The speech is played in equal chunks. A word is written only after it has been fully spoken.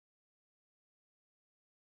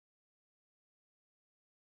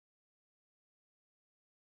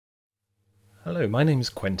Hello, my name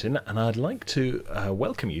is Quentin, and I'd like to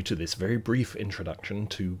welcome you to this very brief introduction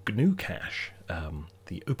to GnuCash,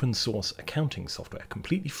 the open source accounting software,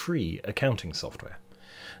 completely free accounting software.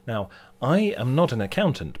 Now, I am not an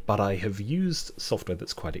accountant, but I have used software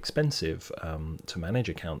that's quite expensive to manage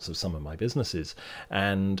accounts of some of my businesses.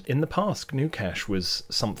 And in the past, GnuCash was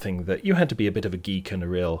something that you had to be a bit of a geek and a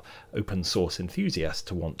real open source enthusiast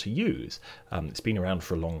to want to use. It's been around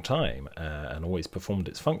for a long time and always performed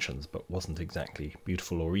its functions, but wasn't exactly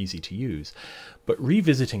beautiful or easy to use. But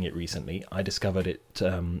revisiting it recently, I discovered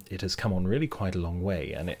it has come on really quite a long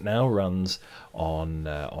way, and it now runs on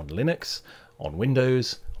Linux, on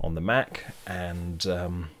Windows, on the Mac, and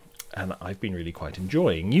I've been really quite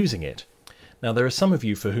enjoying using it. Now, there are some of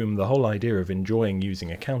you for whom the whole idea of enjoying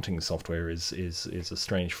using accounting software is a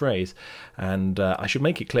strange phrase, and I should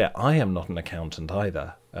make it clear, I am not an accountant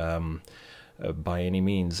either, by any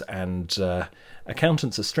means, and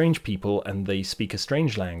accountants are strange people, and they speak a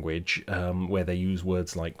strange language where they use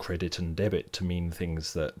words like credit and debit to mean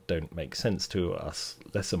things that don't make sense to us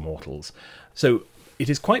lesser mortals. So it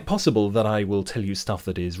is quite possible that I will tell you stuff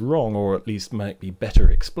that is wrong, or at least might be better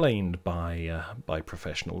explained by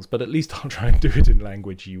professionals, but at least I'll try and do it in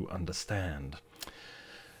language you understand.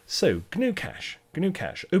 So,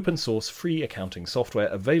 GnuCash, open source free accounting software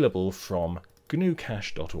available from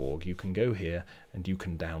gnucash.org. You can go here and you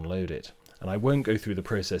can download it. And I won't go through the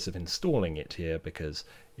process of installing it here because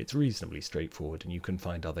it's reasonably straightforward and you can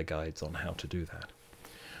find other guides on how to do that.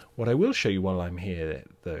 What I will show you while I'm here,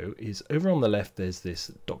 though, is over on the left there's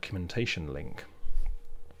this documentation link,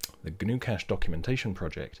 the GnuCash documentation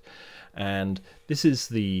project, and this is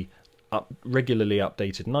the regularly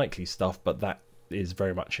updated nightly stuff, but that is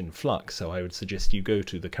very much in flux, so I would suggest you go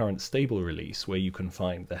to the current stable release where you can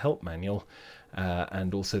find the help manual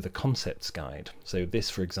and also the concepts guide. So this,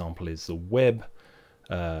 for example, is the web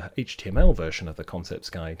HTML version of the concepts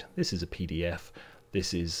guide. This is a PDF.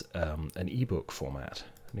 This is an ebook format.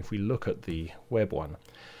 And if we look at the web one,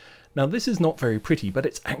 now this is not very pretty, but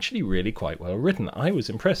it's actually really quite well written. I was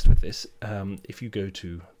impressed with this. If you go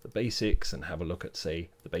to the basics and have a look at, say,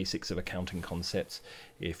 the basics of accounting concepts,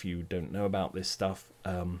 if you don't know about this stuff,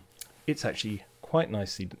 it's actually quite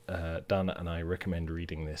nicely done, and I recommend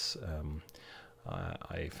reading this.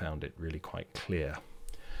 I found it really quite clear.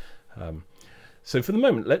 So for the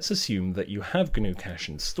moment, let's assume that you have GnuCash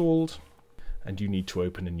installed and you need to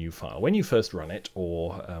open a new file. When you first run it,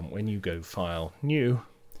 or when you go File, New,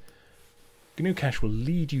 GnuCash will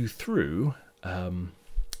lead you through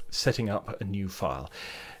setting up a new file.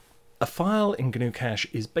 A file in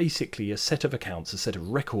GnuCash is basically a set of accounts, a set of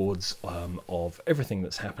records of everything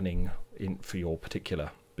that's happening for your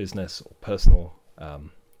particular business or personal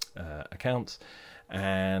accounts.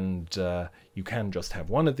 And you can just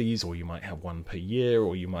have one of these, or you might have one per year,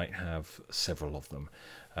 or you might have several of them.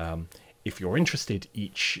 If you're interested,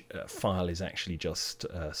 each file is actually just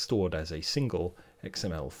stored as a single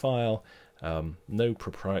XML file. No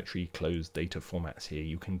proprietary closed data formats here.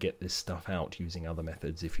 You can get this stuff out using other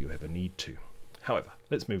methods if you ever need to. However,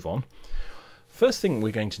 let's move on. First thing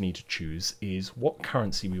we're going to need to choose is what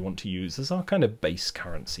currency we want to use as our kind of base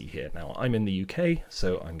currency here. Now, I'm in the UK,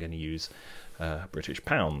 so I'm going to use British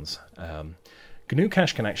pounds.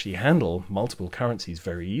 GnuCash can actually handle multiple currencies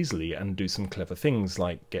very easily and do some clever things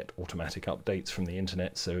like get automatic updates from the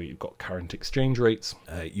internet, so you've got current exchange rates.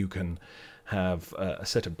 You can have a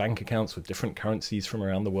set of bank accounts with different currencies from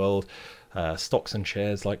around the world, stocks and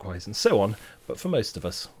shares likewise, and so on. But for most of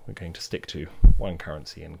us, we're going to stick to one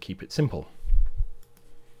currency and keep it simple.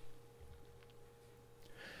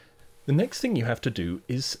 The next thing you have to do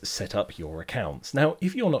is set up your accounts. Now,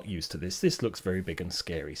 if you're not used to this, this looks very big and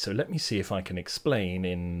scary, so let me see if I can explain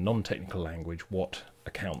in non-technical language what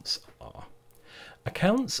accounts are.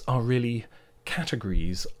 Accounts are really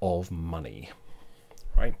categories of money,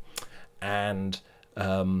 right? And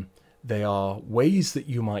they are ways that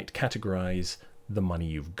you might categorize the money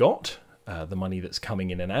you've got, the money that's coming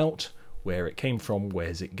in and out, where it came from,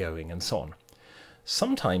 where's it going, and so on.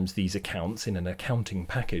 Sometimes these accounts in an accounting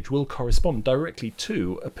package will correspond directly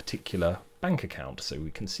to a particular bank account. So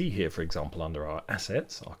we can see here, for example, under our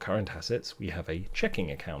assets, our current assets, we have a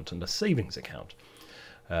checking account and a savings account.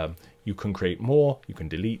 You can create more, you can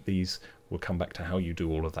delete these. We'll come back to how you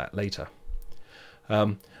do all of that later.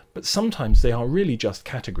 But sometimes they are really just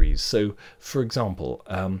categories. So, for example,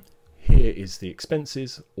 here is the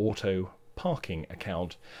expenses, auto, parking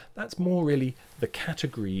account. That's more really the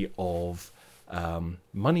category of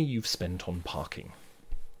money you've spent on parking.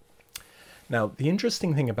 Now, the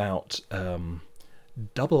interesting thing about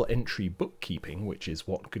double entry bookkeeping, which is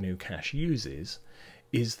what GnuCash uses,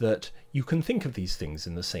 is that you can think of these things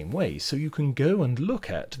in the same way. So you can go and look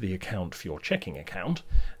at the account for your checking account,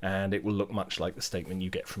 and it will look much like the statement you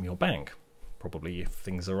get from your bank. Probably, if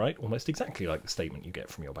things are right, almost exactly like the statement you get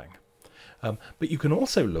from your bank. But you can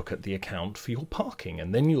also look at the account for your parking,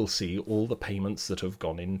 and then you'll see all the payments that have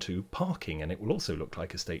gone into parking, and it will also look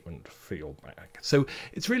like a statement for your bank. So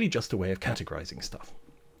it's really just a way of categorizing stuff.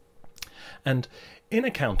 And in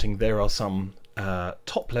accounting, there are some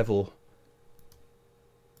top-level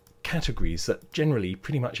categories that generally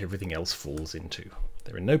pretty much everything else falls into.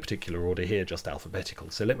 They're in no particular order here, just alphabetical.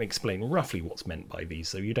 So let me explain roughly what's meant by these,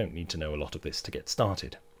 so you don't need to know a lot of this to get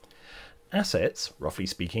started. Assets, roughly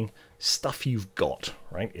speaking, stuff you've got,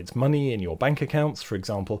 right? It's money in your bank accounts, for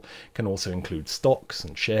example, can also include stocks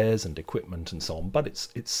and shares and equipment and so on, but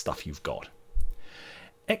it's stuff you've got.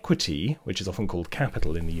 Equity, which is often called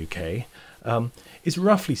capital in the UK, is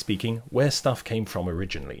roughly speaking where stuff came from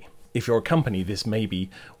originally. If you're a company, this may be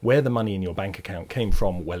where the money in your bank account came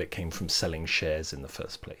from. Well, it came from selling shares in the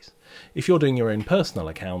first place. If you're doing your own personal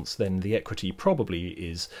accounts, then the equity probably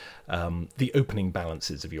is the opening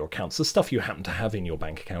balances of your accounts, the stuff you happen to have in your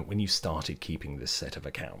bank account when you started keeping this set of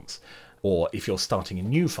accounts. Or if you're starting a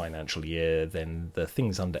new financial year, then the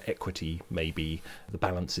things under equity may be the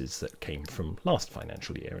balances that came from last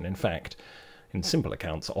financial year. And in fact, in simple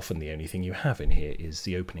accounts, often the only thing you have in here is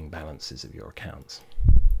the opening balances of your accounts.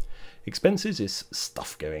 Expenses is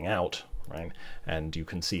stuff going out, right? And you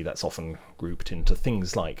can see that's often grouped into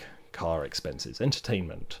things like car expenses,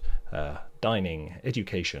 entertainment, dining,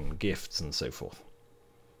 education, gifts, and so forth.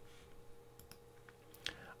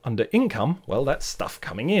 Under income, well, that's stuff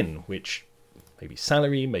coming in, which may be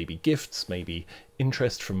salary, maybe gifts, maybe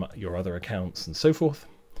interest from your other accounts, and so forth.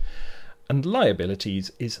 And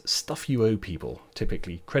liabilities is stuff you owe people,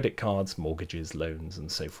 typically credit cards, mortgages, loans,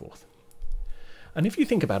 and so forth. And if you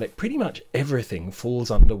think about it, pretty much everything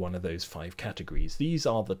falls under one of those 5 categories. These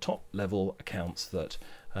are the top level accounts that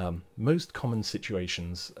most common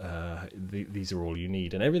situations, these are all you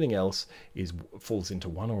need, and everything else falls into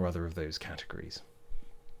one or other of those categories.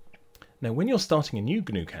 Now, when you're starting a new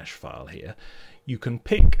GnuCash file here, you can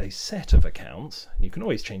pick a set of accounts, and you can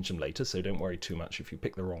always change them later, so don't worry too much if you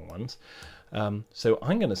pick the wrong ones. So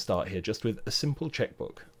I'm going to start here just with a simple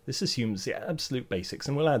checkbook. This assumes the absolute basics,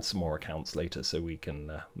 and we'll add some more accounts later so we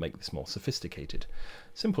can make this more sophisticated.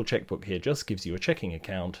 Simple checkbook here just gives you a checking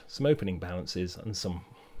account, some opening balances, and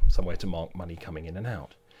somewhere to mark money coming in and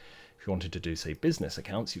out. If you wanted to do, say, business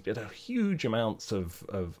accounts, you get a huge amounts of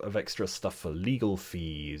extra stuff for legal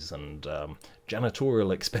fees and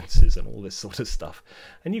janitorial expenses and all this sort of stuff.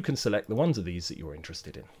 And you can select the ones of these that you're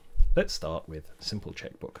interested in. Let's start with simple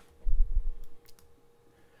checkbook.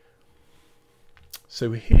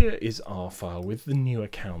 So here is our file with the new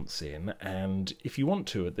accounts in, and if you want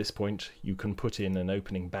to at this point, you can put in an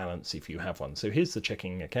opening balance if you have one. So here's the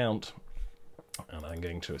checking account, and I'm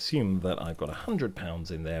going to assume that I've got £100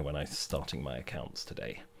 in there when I'm starting my accounts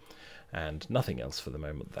today, and nothing else for the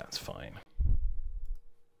moment. That's fine.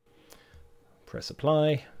 Press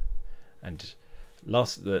apply, and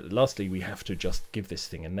lastly we have to just give this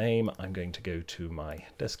thing a name. I'm going to go to my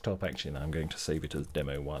desktop actually, and I'm going to save it as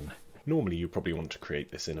demo1. Normally you probably want to create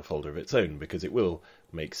this in a folder of its own because it will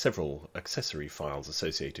make several accessory files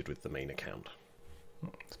associated with the main account.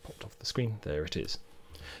 It's popped off the screen. There it is.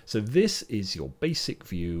 So this is your basic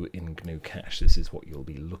view in GnuCash. This is what you'll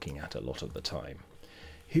be looking at a lot of the time.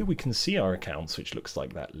 Here we can see our accounts, which looks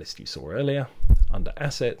like that list you saw earlier. Under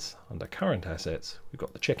assets, under current assets, we've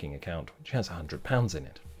got the checking account, which has £100 in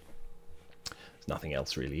it. There's nothing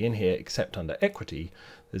else really in here except under equity,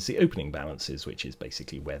 there's the opening balances, which is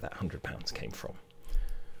basically where that £100 came from.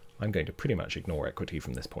 I'm going to pretty much ignore equity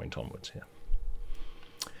from this point onwards here.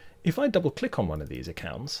 If I double click on one of these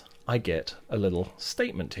accounts, I get a little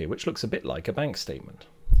statement here, which looks a bit like a bank statement.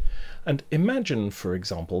 And imagine, for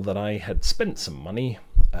example, that I had spent some money.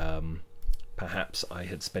 Perhaps I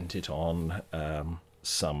had spent it on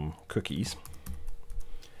some cookies.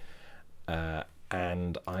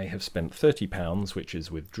 And I have spent £30, which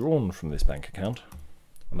is withdrawn from this bank account.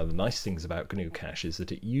 One of the nice things about GnuCash is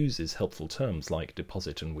that it uses helpful terms like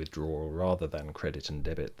deposit and withdrawal rather than credit and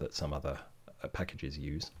debit that some other packages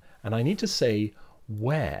use. And I need to say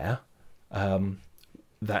where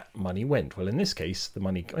that money went. Well, in this case, the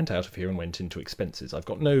money went out of here and went into expenses. I've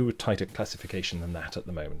got no tighter classification than that at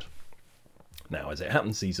the moment. Now, as it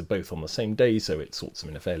happens, these are both on the same day, so it sorts them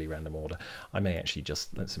in a fairly random order. I may actually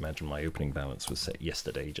just, let's imagine my opening balance was set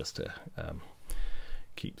yesterday just to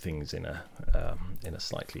keep things in a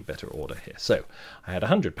slightly better order here. So I had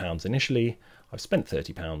 £100 initially, I've spent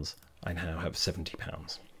 £30, I now have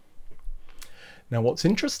 £70. Now, what's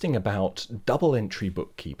interesting about double entry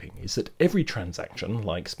bookkeeping is that every transaction,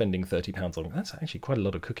 like spending £30 on, that's actually quite a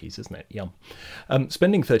lot of cookies, isn't it? Yum.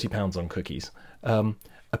 Spending £30 on cookies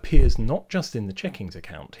appears not just in the checkings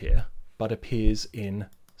account here, but appears in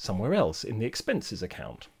somewhere else, in the expenses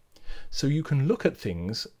account. So you can look at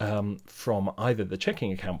things from either the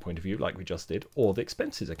checking account point of view, like we just did, or the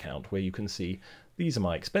expenses account, where you can see these are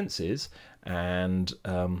my expenses, and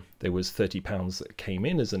there was £30 that came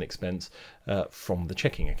in as an expense from the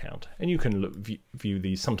checking account. And you can view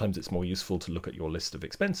these. Sometimes it's more useful to look at your list of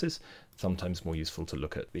expenses, sometimes more useful to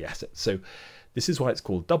look at the assets. So this is why it's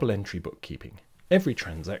called double entry bookkeeping. Every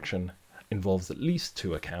transaction involves at least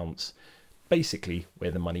two accounts, basically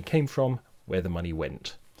where the money came from, where the money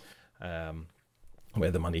went. Where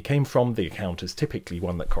the money came from, the account is typically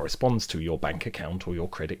one that corresponds to your bank account or your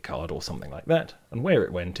credit card or something like that, and where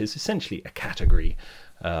it went is essentially a category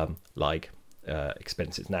like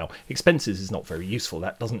expenses. Now, expenses is not very useful.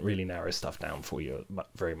 That doesn't really narrow stuff down for you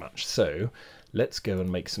very much. So let's go and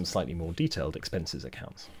make some slightly more detailed expenses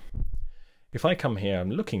accounts. If I come here,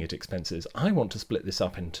 I'm looking at expenses. I want to split this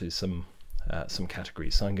up into some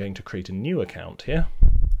categories. So I'm going to create a new account here.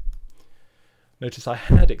 Notice I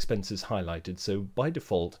had expenses highlighted, so by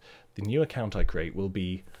default, the new account I create will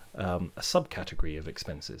be a subcategory of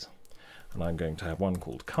expenses. And I'm going to have one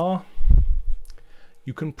called car.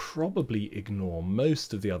 You can probably ignore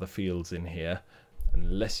most of the other fields in here,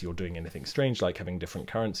 unless you're doing anything strange like having different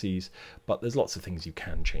currencies, but there's lots of things you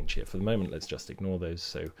can change here. For the moment, let's just ignore those.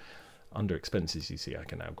 So under expenses, you see I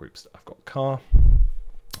can now group stuff. I've got car,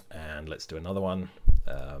 and let's do another one,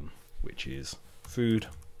 which is food.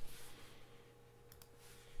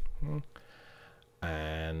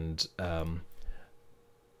 And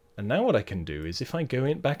now what I can do is if I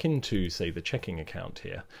go back into, say, the checking account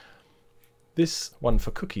here, this one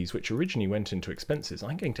for cookies, which originally went into expenses,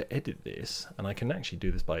 I'm going to edit this, and I can actually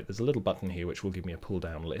do this by, there's a little button here which will give me a pull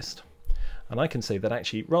down list, and I can say that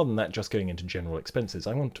actually, rather than that just going into general expenses,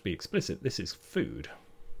 I want to be explicit, this is food.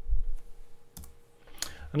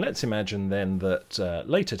 And let's imagine then that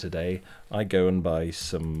later today I go and buy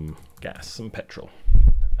some gas, some petrol.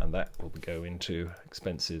 And that will go into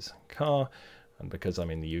expenses car, and because I'm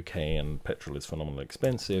in the UK and petrol is phenomenally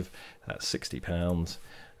expensive, that's £60,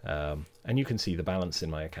 and you can see the balance in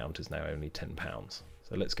my account is now only £10.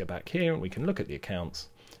 So let's go back here and we can look at the accounts,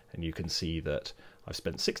 and you can see that I've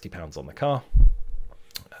spent £60 on the car,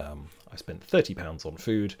 I've spent £30 on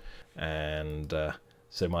food, and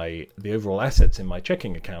so the overall assets in my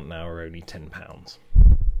checking account now are only £10.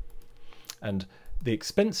 And the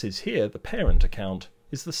expenses here, the parent account,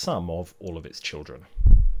 is the sum of all of its children.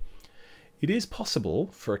 It is possible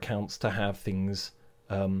for accounts to have things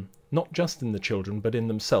not just in the children but in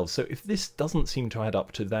themselves. So if this doesn't seem to add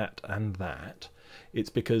up to that and that, it's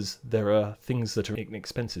because there are things that are in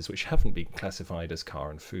expenses which haven't been classified as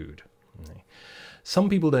car and food. Okay. Some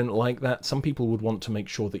people don't like that. Some people would want to make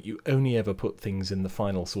sure that you only ever put things in the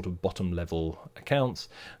final sort of bottom level accounts,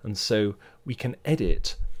 and so we can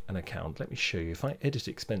edit an account. Let me show you. If I edit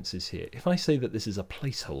expenses here, if I say that this is a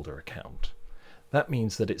placeholder account, that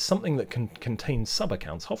means that it's something that can contain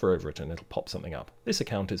sub-accounts. Hover over it and it'll pop something up. This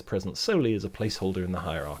account is present solely as a placeholder in the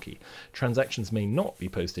hierarchy. Transactions may not be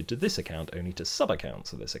posted to this account, only to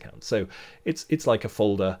sub-accounts of this account. So it's like a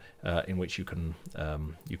folder in which you can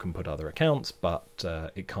put other accounts, but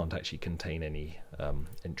it can't actually contain any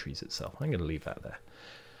entries itself. I'm going to leave that there.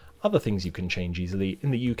 Other things you can change easily.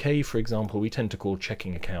 In the UK, for example, we tend to call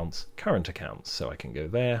checking accounts current accounts. So I can go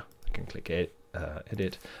there, I can click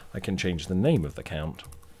edit, I can change the name of the account.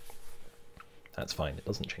 That's fine, it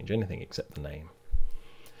doesn't change anything except the name.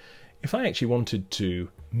 If I actually wanted to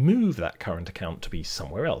move that current account to be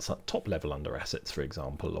somewhere else, at top level under assets, for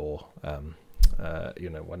example, or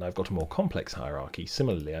when I've got a more complex hierarchy,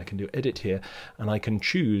 similarly I can do edit here and I can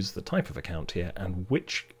choose the type of account here and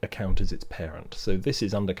which account is its parent. So this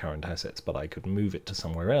is under current assets, but I could move it to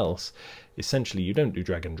somewhere else. Essentially, you don't do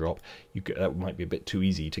drag and drop. That might be a bit too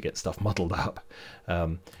easy to get stuff muddled up.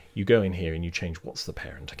 You go in here and you change what's the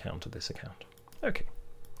parent account of this account. Okay,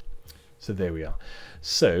 so there we are.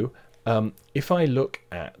 So if I look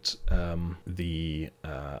at the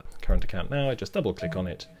current account now, I just double click on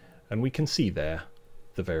it, and we can see there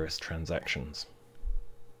the various transactions.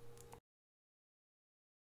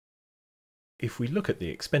 If we look at the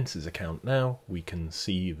expenses account now, we can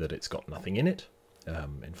see that it's got nothing in it.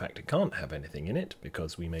 In fact, it can't have anything in it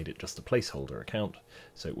because we made it just a placeholder account,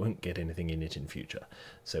 so it won't get anything in it in future.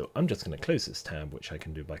 So I'm just going to close this tab, which I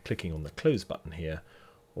can do by clicking on the close button here,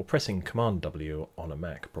 or pressing Command W on a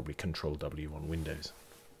Mac, probably Control W on Windows.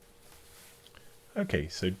 Okay,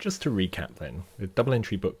 so just to recap then, with double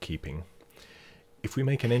entry bookkeeping, if we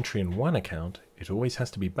make an entry in one account, it always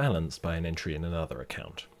has to be balanced by an entry in another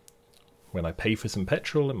account. When I pay for some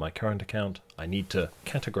petrol in my current account, I need to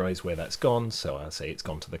categorize where that's gone, so I'll say it's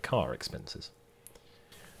gone to the car expenses.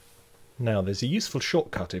 Now, there's a useful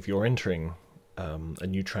shortcut if you're entering a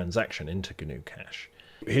new transaction into GnuCash.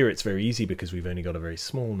 Here it's very easy because we've only got a very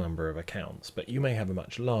small number of accounts, but you may have a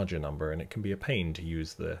much larger number and it can be a pain to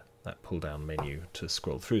use that pull-down menu to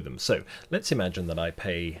scroll through them. So let's imagine that I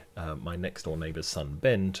pay my next door neighbour's son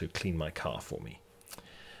Ben to clean my car for me.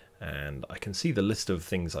 And I can see the list of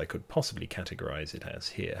things I could possibly categorize it as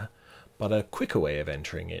here, but a quicker way of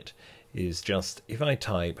entering it is just if I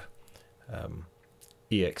type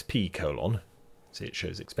exp : see it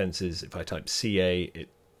shows expenses. If I type CA, it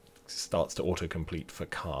starts to autocomplete for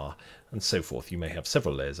car, and so forth. You may have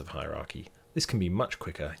several layers of hierarchy. This can be much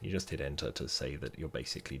quicker. You just hit enter to say that you're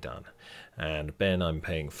basically done. And Ben, I'm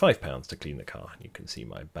paying £5 to clean the car. You can see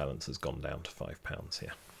my balance has gone down to £5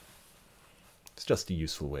 here. It's just a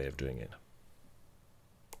useful way of doing it.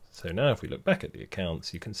 So now if we look back at the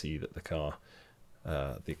accounts, you can see that the car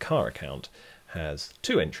account has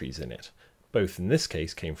 2 entries in it. Both in this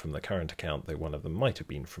case came from the current account, though one of them might have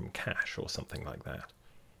been from cash or something like that.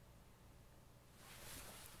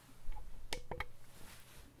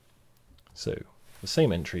 So the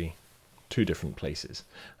same entry, 2 different places.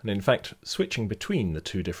 And in fact, switching between the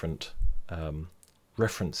 2 different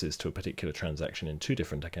references to a particular transaction in 2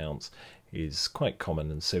 different accounts is quite common,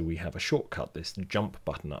 and so we have a shortcut, this jump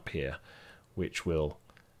button up here, which will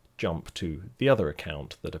jump to the other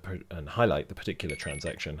account and highlight the particular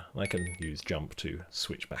transaction. I can use jump to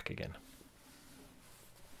switch back again.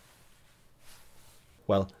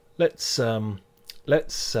 Well, let's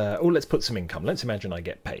put some income. Let's imagine I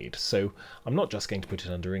get paid. So I'm not just going to put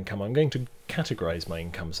it under income, I'm going to categorize my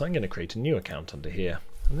income. So I'm going to create a new account under here.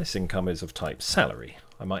 And this income is of type salary.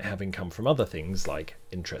 I might have income from other things like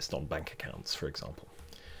interest on bank accounts, for example.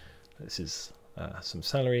 This is some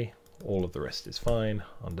salary. All of the rest is fine.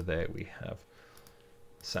 Under there we have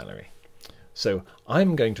salary. So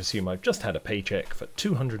I'm going to assume I've just had a paycheck for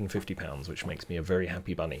 £250, which makes me a very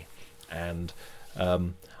happy bunny. And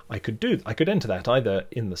I could enter that either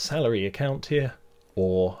in the salary account here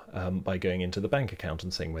or by going into the bank account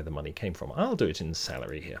and saying where the money came from. I'll do it in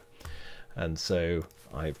salary here. And so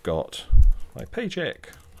I've got my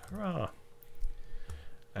paycheck, hurrah,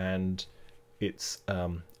 and it's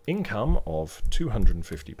income of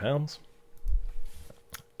 £250.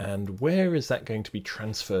 And where is that going to be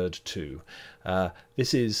transferred to?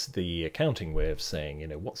 This is the accounting way of saying, you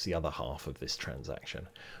know, what's the other half of this transaction?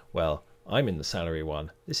 Well, I'm in the salary one.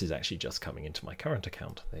 This is actually just coming into my current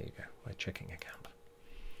account. There you go, my checking account.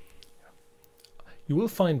 You will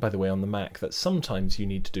find, by the way, on the Mac that sometimes you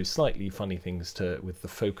need to do slightly funny things with the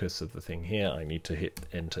focus of the thing here. I need to hit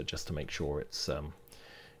enter just to make sure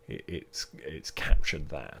it's captured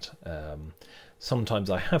that. Sometimes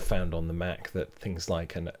I have found on the Mac that things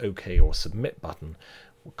like an OK or submit button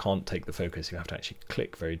can't take the focus. You have to actually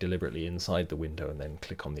click very deliberately inside the window and then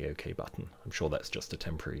click on the OK button. I'm sure that's just a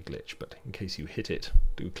temporary glitch, but in case you hit it,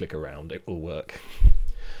 do click around, it will work.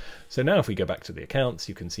 So now if we go back to the accounts,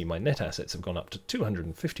 you can see my net assets have gone up to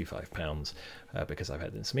 £255 because I've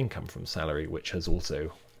had some income from salary, which has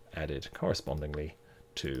also added correspondingly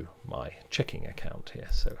to my checking account here.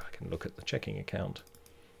 So I can look at the checking account,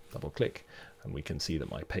 double click, and we can see that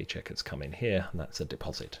my paycheck has come in here, and that's a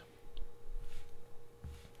deposit.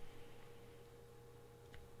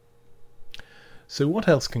 So what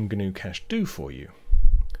else can GnuCash do for you?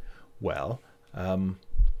 Well,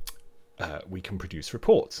 we can produce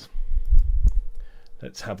reports.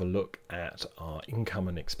 Let's have a look at our income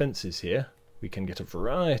and expenses here. We can get a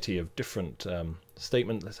variety of different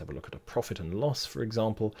statements. Let's have a look at a profit and loss, for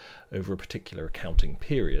example, over a particular accounting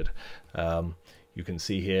period. You can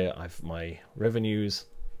see here I've my revenues,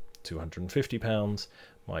 £250,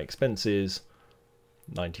 my expenses,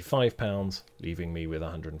 £95, leaving me with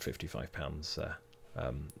 £155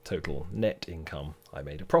 total net income. I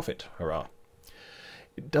made a profit, hurrah.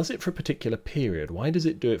 It does it for a particular period. Why does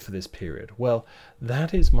it do it for this period? Well,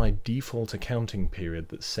 that is my default accounting period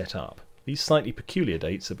that's set up. These slightly peculiar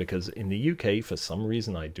dates are because in the UK, for some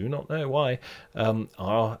reason I do not know why,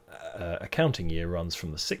 our accounting year runs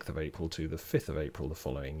from the 6th of April to the 5th of April the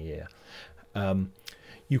following year.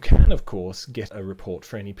 You can, of course, get a report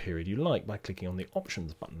for any period you like by clicking on the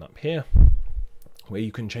Options button up here, where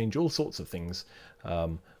you can change all sorts of things.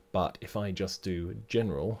 But if I just do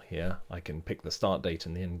general here, I can pick the start date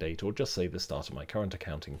and the end date, or just say the start of my current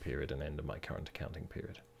accounting period and end of my current accounting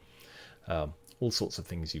period. All sorts of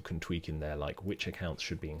things you can tweak in there, like which accounts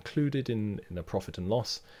should be included in a profit and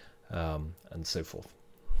loss, and so forth.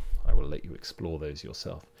 I will let you explore those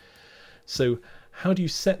yourself. So how do you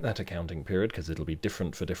set that accounting period? Because it'll be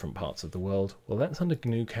different for different parts of the world. Well, that's under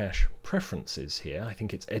GnuCash Preferences here. I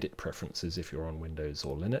think it's Edit Preferences if you're on Windows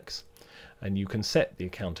or Linux. And you can set the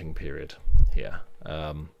accounting period here.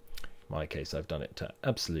 In my case, I've done it to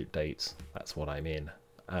absolute dates. That's what I'm in.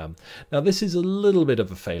 Now this is a little bit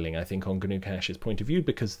of a failing, I think, on GnuCash's point of view,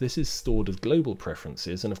 because this is stored as global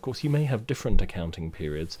preferences, and of course you may have different accounting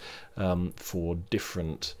periods for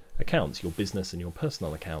different accounts. Your business and your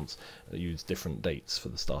personal accounts use different dates for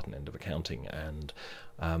the start and end of accounting, and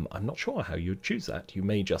I'm not sure how you'd choose that. You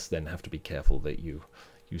may just then have to be careful that you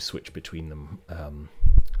switch between them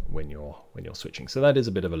when you're switching. So that is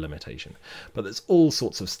a bit of a limitation, but there's all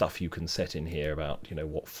sorts of stuff you can set in here about, you know,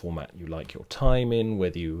 what format you like your time in,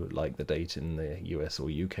 whether you like the date in the US or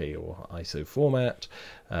UK or ISO format,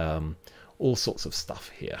 all sorts of stuff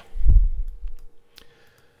here.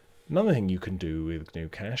 Another thing you can do with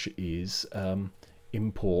GnuCash is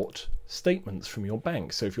import statements from your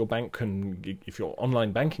bank. So if your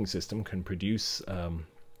online banking system can produce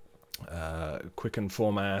Quicken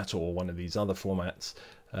format or one of these other formats,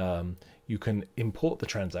 you can import the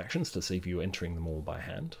transactions to save you entering them all by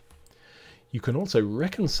hand. You can also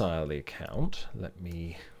reconcile the account. Let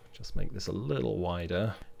me just make this a little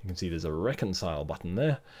wider. You can see there's a reconcile button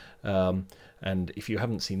there. And if you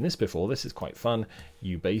haven't seen this before, this is quite fun.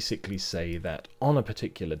 You basically say that on a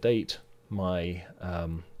particular date, my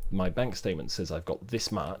bank statement says I've got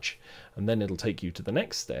this much, and then it'll take you to the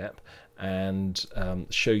next step and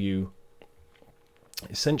show you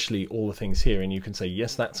essentially all the things here, and you can say,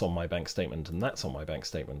 yes, that's on my bank statement, and that's on my bank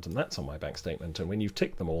statement, and that's on my bank statement, and when you've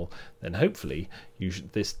ticked them all, then hopefully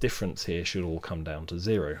this difference here should all come down to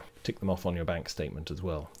 0. Tick them off on your bank statement as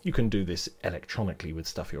well. You can do this electronically with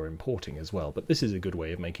stuff you're importing as well, but this is a good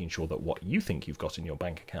way of making sure that what you think you've got in your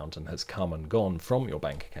bank account and has come and gone from your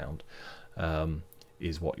bank account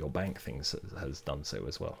is what your bank thinks has done so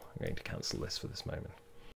as well. I'm going to cancel this for this moment.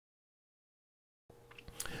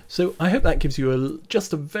 So I hope that gives you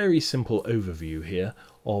just a very simple overview here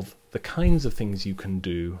of the kinds of things you can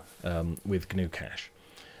do with GnuCash.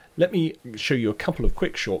 Let me show you a couple of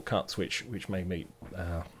quick shortcuts which may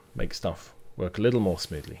make stuff work a little more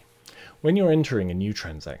smoothly. When you're entering a new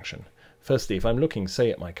transaction, firstly, if I'm looking,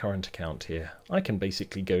 say, at my current account here, I can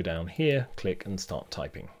basically go down here, click, and start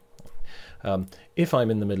typing. If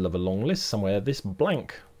I'm in the middle of a long list somewhere, this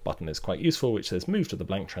blank button is quite useful, which says move to the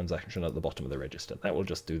blank transaction at the bottom of the register. That will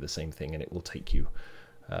just do the same thing, and it will take you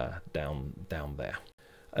down there.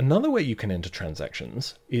 Another way you can enter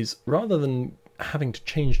transactions is, rather than having to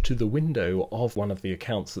change to the window of one of the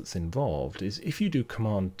accounts that's involved, is if you do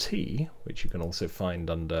Command T, which you can also find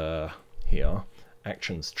under here,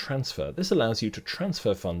 Actions Transfer. This allows you to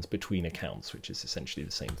transfer funds between accounts, which is essentially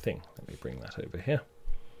the same thing. Let me bring that over here.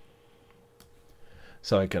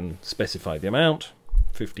 So I can specify the amount,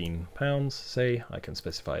 £15, say. I can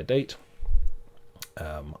specify a date.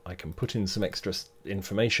 I can put in some extra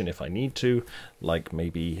information if I need to, like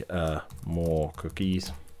maybe more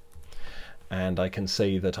cookies. And I can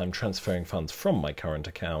say that I'm transferring funds from my current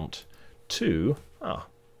account to,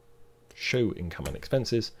 show income and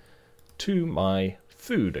expenses, to my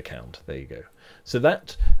food account. There you go. So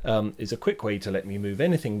that is a quick way to let me move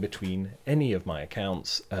anything between any of my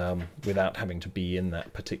accounts without having to be in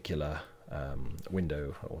that particular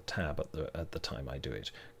window or tab at the time I do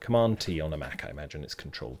it. Command T on a Mac, I imagine it's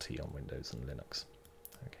Control T on Windows and Linux.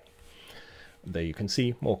 Okay. There you can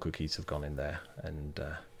see more cookies have gone in there, and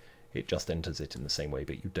it just enters it in the same way,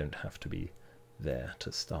 but you don't have to be there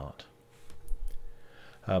to start.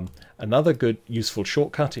 Another good useful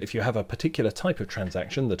shortcut, if you have a particular type of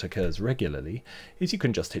transaction that occurs regularly, is you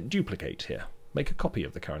can just hit duplicate here. Make a copy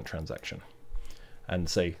of the current transaction and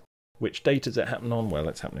say, which date does it happen on? Well,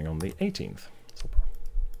 it's happening on the 18th.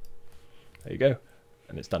 There you go.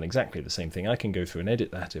 And it's done exactly the same thing. I can go through and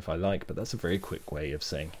edit that if I like, but that's a very quick way of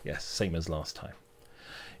saying, yes, same as last time.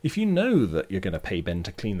 If you know that you're going to pay Ben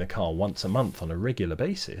to clean the car once a month on a regular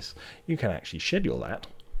basis, you can actually schedule that.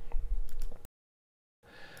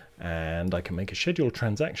 And I can make a scheduled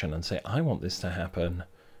transaction and say, I want this to happen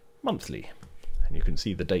monthly. And you can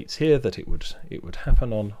see the dates here that it would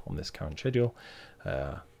happen on this current schedule.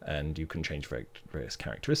 And you can change various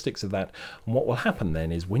characteristics of that. And what will happen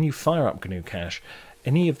then is when you fire up GnuCash,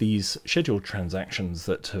 any of these scheduled transactions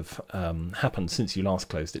that have happened since you last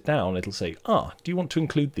closed it down, it'll say, do you want to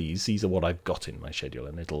include these? These are what I've got in my schedule,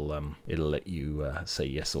 and it'll let you say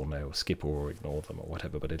yes or no, or skip or ignore them or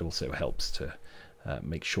whatever, but it also helps to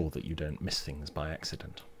make sure that you don't miss things by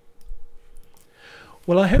accident.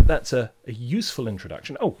 Well, I hope that's a useful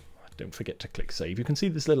introduction. Oh, I don't forget to click save. You can see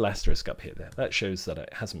this little asterisk up here there. That shows that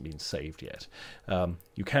it hasn't been saved yet.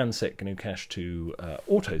 You can set GnuCash to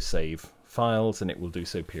auto-save files, and it will do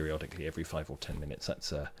so periodically every 5 or 10 minutes.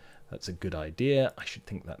 That's a good idea. I should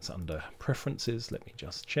think that's under preferences. Let me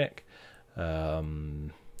just check.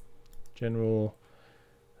 General,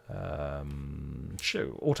 show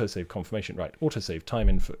autosave confirmation. Right, autosave time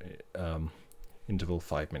interval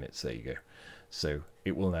 5 minutes. There you go. So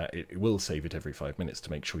it will save it every 5 minutes to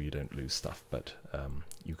make sure you don't lose stuff, but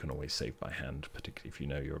you can always save by hand, particularly if you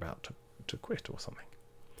know you're about to quit or something.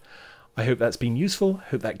 I hope that's been useful.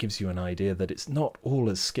 Hope that gives you an idea that it's not all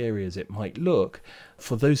as scary as it might look.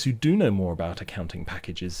 For those who do know more about accounting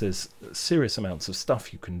packages, there's serious amounts of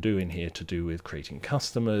stuff you can do in here to do with creating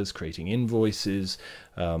customers, creating invoices,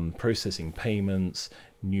 processing payments,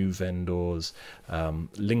 new vendors,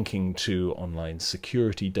 linking to online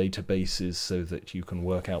security databases so that you can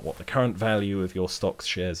work out what the current value of your stocks,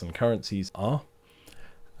 shares and currencies are.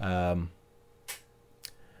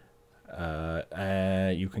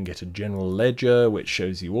 You can get a general ledger which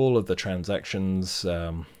shows you all of the transactions,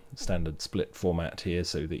 standard split format here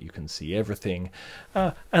so that you can see everything,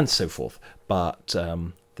 and so forth. But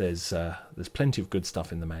there's plenty of good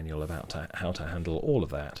stuff in the manual about how to handle all of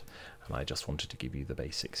that, and I just wanted to give you the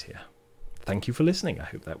basics here. Thank you for listening. I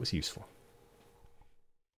hope that was useful.